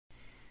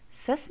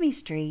Sesame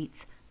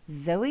Street's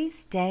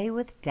Zoe's Day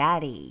with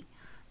Daddy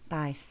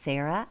by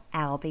Sarah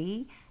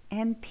Albee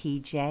and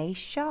P.J.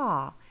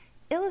 Shaw,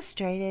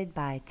 illustrated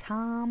by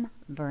Tom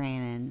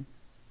Brannan.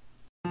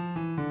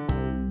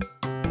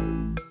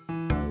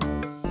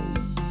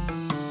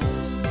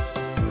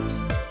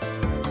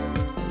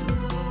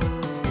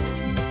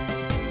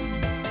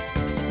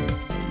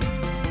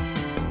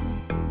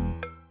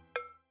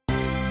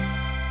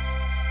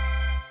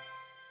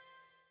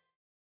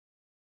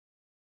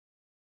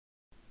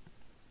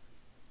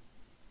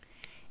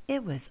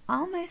 It was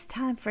almost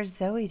time for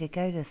Zoe to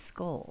go to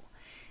school.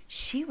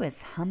 She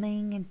was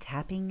humming and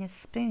tapping a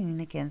spoon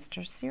against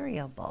her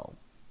cereal bowl.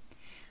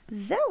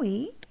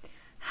 "Zoe,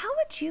 how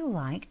would you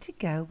like to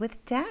go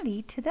with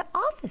Daddy to the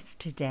office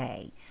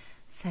today?"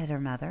 said her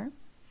mother.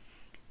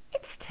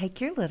 "It's Take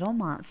Your Little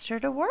Monster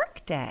to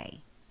Work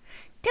Day."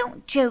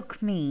 "Don't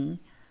joke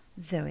me,"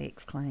 Zoe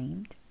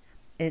exclaimed.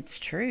 "It's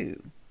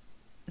true,"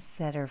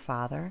 said her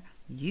father.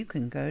 "You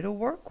can go to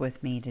work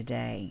with me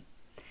today."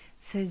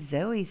 So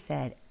Zoe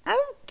said,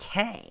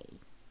 "Okay."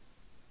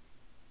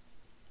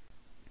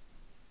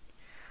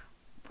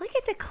 "Look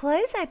at the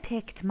clothes I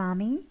picked,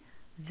 Mommy,"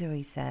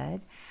 Zoe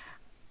said.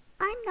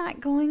 "I'm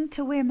not going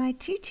to wear my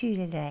tutu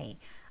today.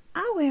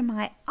 I'll wear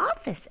my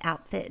office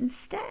outfit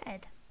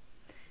instead."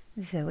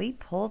 Zoe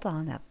pulled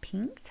on a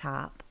pink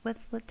top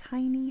with the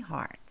tiny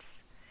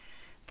hearts.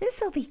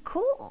 "This'll be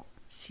cool,"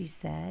 she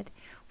said.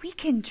 "We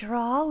can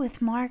draw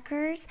with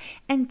markers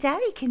and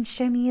Daddy can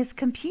show me his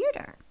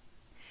computer."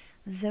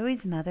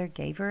 Zoe's mother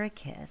gave her a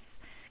kiss.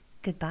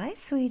 "Goodbye,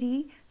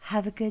 sweetie.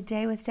 Have a good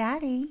day with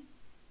Daddy."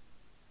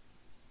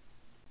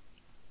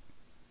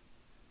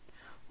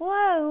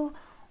 "Whoa,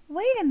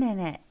 wait a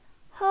minute.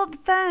 Hold the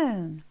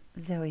phone,"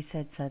 Zoe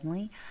said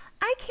suddenly.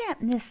 "I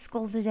can't miss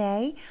school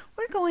today.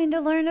 We're going to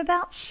learn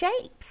about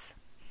shapes."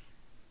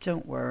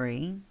 "Don't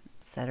worry,"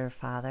 said her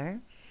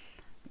father.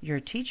 "Your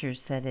teacher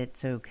said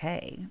it's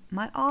okay.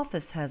 My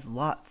office has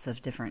lots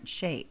of different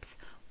shapes.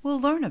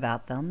 We'll learn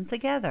about them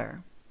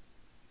together."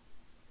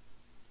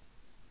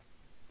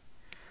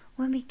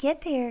 "When we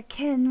get there,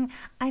 can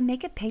I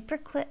make a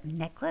paperclip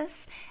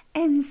necklace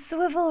and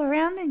swivel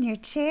around in your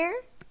chair?"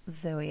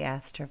 Zoe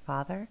asked her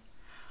father.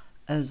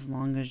 "As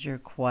long as you're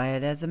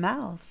quiet as a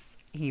mouse,"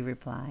 he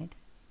replied.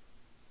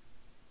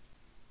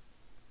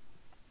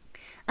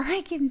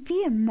 "I can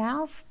be a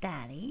mouse,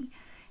 Daddy.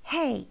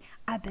 Hey,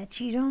 I bet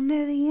you don't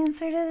know the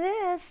answer to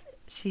this,"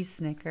 she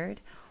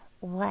snickered.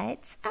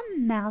 "What's a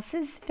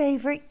mouse's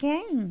favorite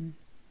game?"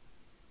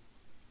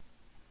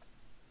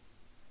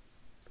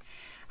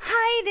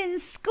 "Hide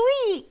and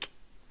squeak!"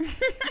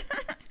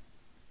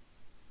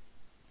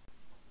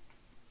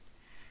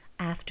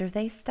 After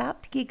they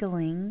stopped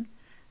giggling,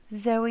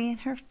 Zoe and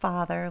her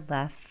father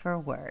left for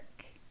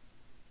work.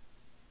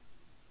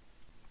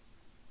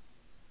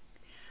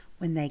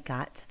 When they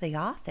got to the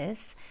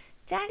office,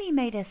 Daddy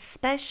made a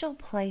special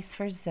place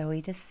for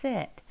Zoe to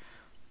sit,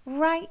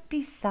 right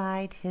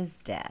beside his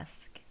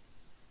desk.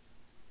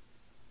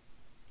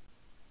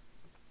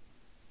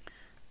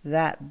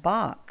 "That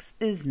box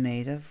is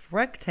made of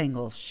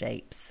rectangle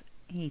shapes,"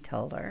 he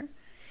told her.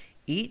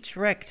 "Each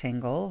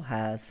rectangle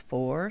has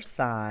 4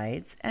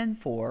 sides and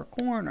 4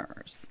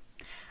 corners."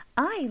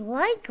 "I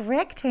like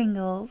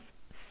rectangles,"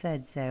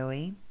 said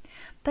Zoe,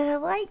 "but I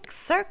like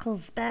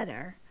circles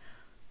better.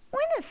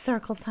 When is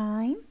circle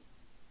time?"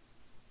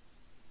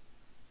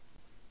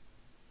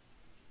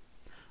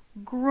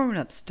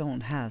 "Grown-ups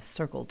don't have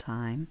circle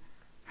time,"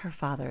 her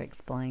father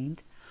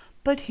explained.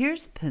 "But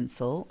here's a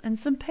pencil and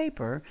some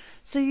paper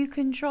so you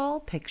can draw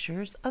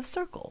pictures of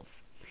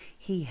circles."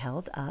 He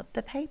held up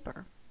the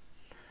paper.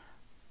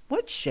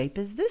 "What shape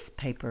is this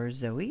paper,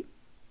 Zoe?"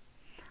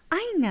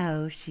 "I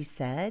know," she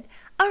said.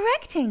 "A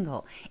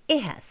rectangle.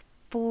 It has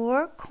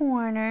 4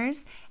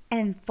 corners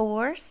and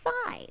 4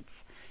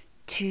 sides.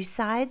 2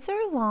 sides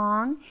are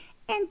long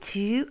and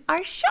 2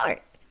 are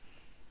short."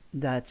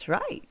 "That's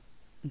right,"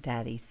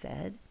 Daddy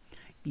said.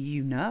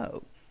 "You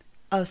know,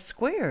 a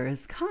square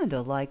is kind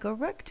of like a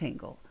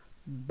rectangle.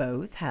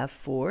 Both have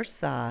 4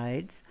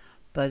 sides,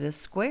 but a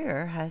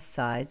square has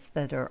sides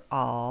that are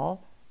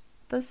all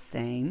the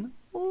same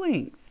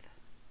length."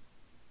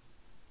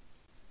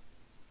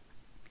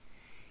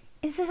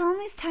 "Is it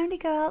almost time to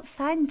go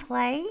outside and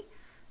play?"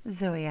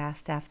 Zoe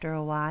asked after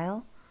a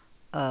while.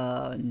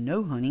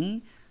 No,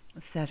 honey,"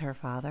 said her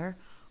father.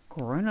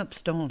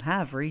 "Grown-ups don't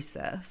have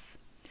recess.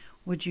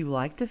 Would you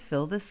like to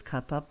fill this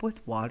cup up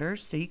with water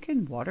so you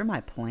can water my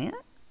plant?"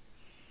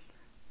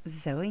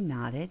 Zoe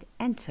nodded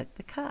and took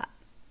the cup.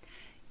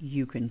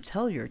 "You can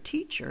tell your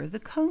teacher the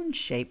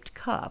cone-shaped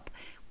cup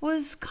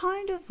was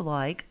kind of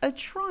like a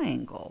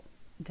triangle,"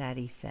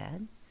 Daddy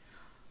said.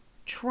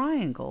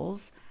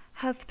 "Triangles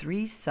have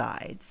 3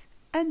 sides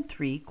and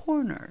 3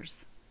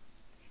 corners."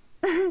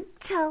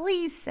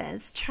 "Tully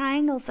says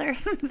triangles are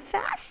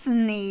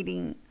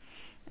fascinating,"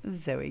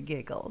 Zoe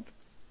giggled.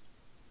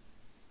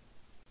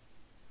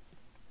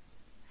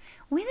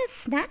 "When is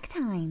snack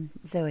time?"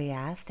 Zoe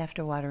asked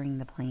after watering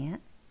the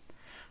plant.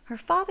 Her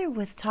father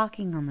was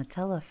talking on the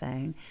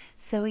telephone,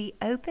 so he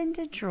opened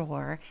a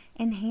drawer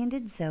and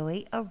handed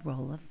Zoe a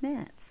roll of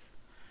mints.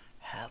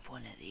 "Have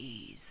one of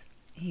these,"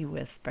 he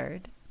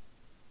whispered.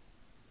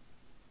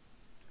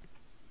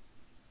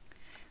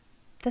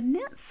 The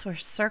mints were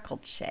circle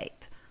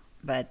shaped,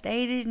 but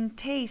they didn't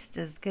taste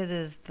as good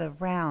as the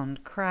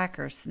round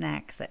cracker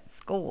snacks at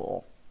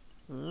school.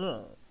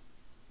 Ugh.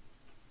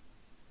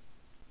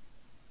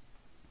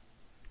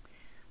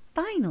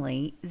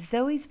 Finally,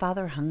 Zoe's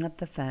father hung up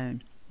the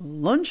phone.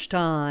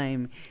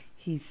 "Lunchtime,"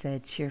 he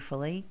said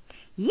cheerfully.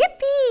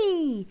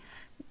 "Yippee!"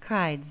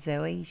 cried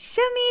Zoe.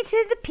 "Show me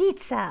to the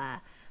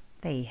pizza."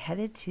 They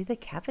headed to the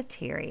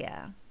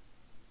cafeteria.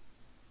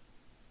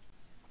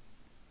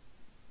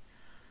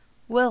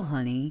 "Well,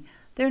 honey,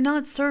 they're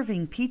not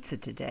serving pizza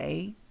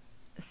today,"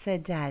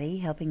 said Daddy,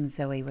 helping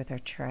Zoe with her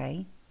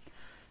tray.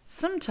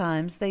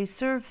 "Sometimes they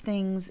serve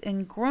things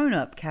in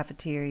grown-up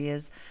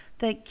cafeterias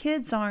that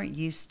kids aren't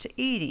used to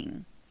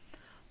eating.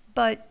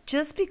 But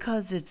just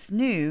because it's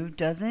new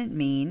doesn't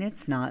mean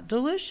it's not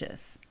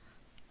delicious."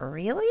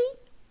 "Really?"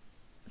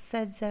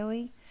 said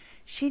Zoe.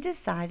 She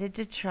decided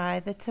to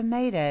try the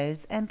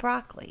tomatoes and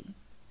broccoli.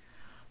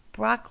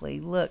 Broccoli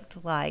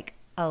looked like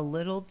a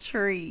little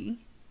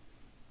tree.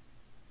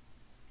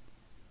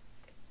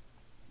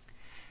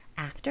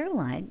 After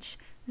lunch,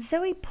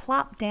 Zoe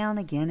plopped down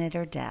again at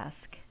her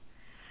desk.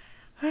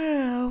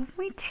 "Oh,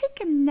 we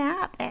take a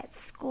nap at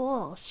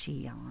school," she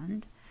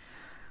yawned.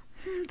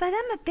 "But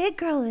I'm a big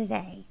girl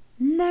today.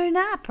 No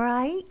nap,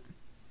 right?"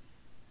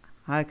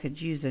 "I could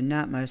use a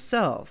nap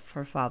myself,"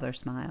 her father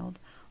smiled.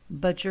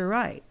 "But you're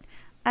right.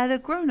 At a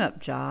grown-up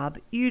job,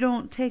 you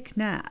don't take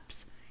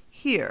naps.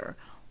 Here,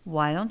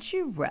 why don't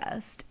you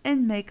rest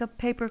and make a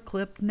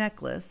paperclip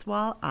necklace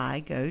while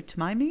I go to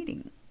my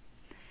meeting?"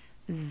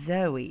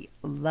 Zoe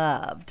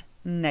loved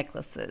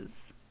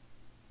necklaces.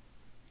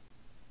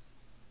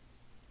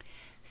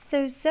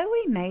 So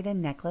Zoe made a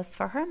necklace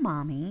for her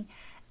mommy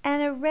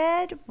and a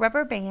red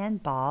rubber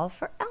band ball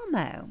for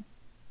Elmo.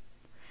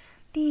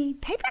 "The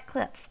paper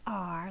clips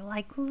are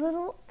like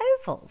little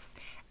ovals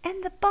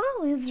and the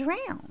ball is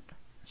round,"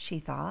 she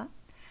thought.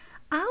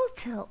 "I'll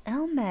tell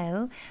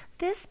Elmo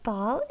this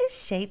ball is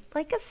shaped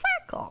like a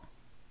circle."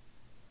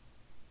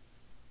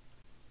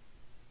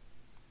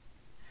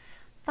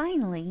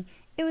 Finally,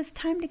 it was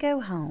time to go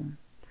home.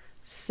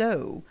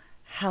 "So,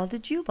 how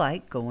did you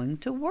like going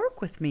to work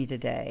with me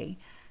today?"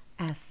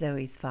 asked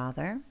Zoe's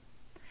father.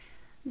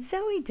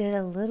 Zoe did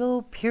a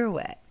little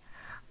pirouette.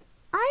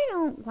 "I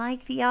don't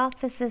like the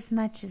office as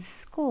much as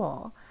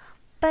school,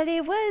 but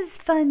it was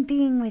fun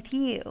being with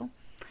you.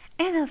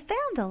 And I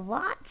found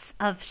lots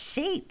of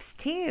shapes,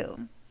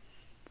 too."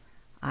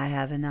 "I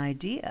have an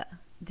idea,"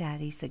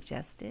 Daddy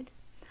suggested.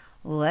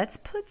 "Let's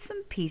put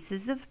some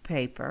pieces of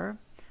paper,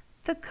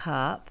 the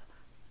cup,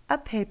 a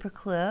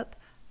paperclip,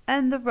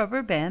 and the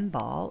rubber band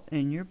ball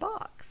in your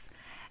box,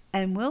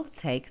 and we'll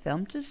take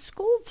them to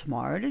school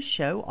tomorrow to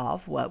show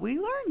off what we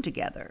learned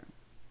together."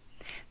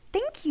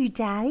 "Thank you,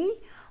 Daddy.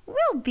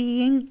 We'll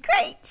be in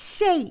great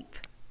shape,"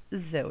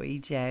 Zoe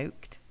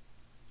joked.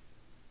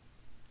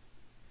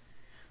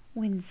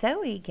 When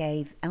Zoe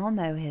gave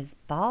Elmo his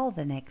ball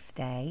the next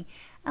day,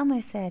 Elmo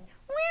said,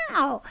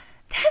 "Wow,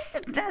 that's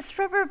the best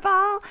rubber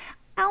ball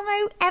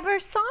Elmo ever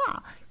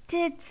saw.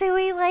 Did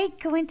Zoe like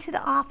going to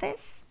the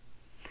office?"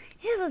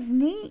 "It was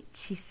neat,"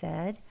 she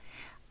said.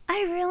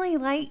 "I really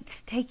liked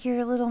to take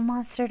your little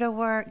monster to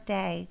work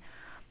day.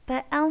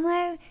 But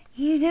Elmo,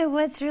 you know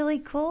what's really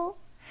cool?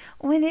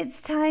 When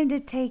it's time to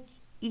take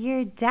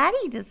your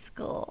daddy to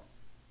school."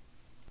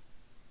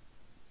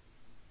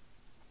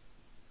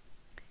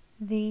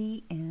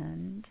 The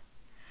end.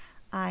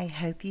 I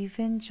hope you've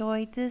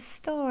enjoyed this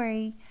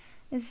story,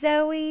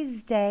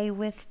 Zoe's Day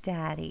with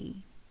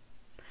Daddy.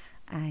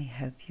 I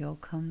hope you'll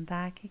come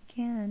back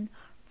again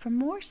for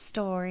more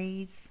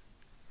stories.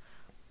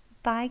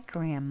 Bye,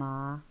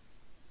 Grandma.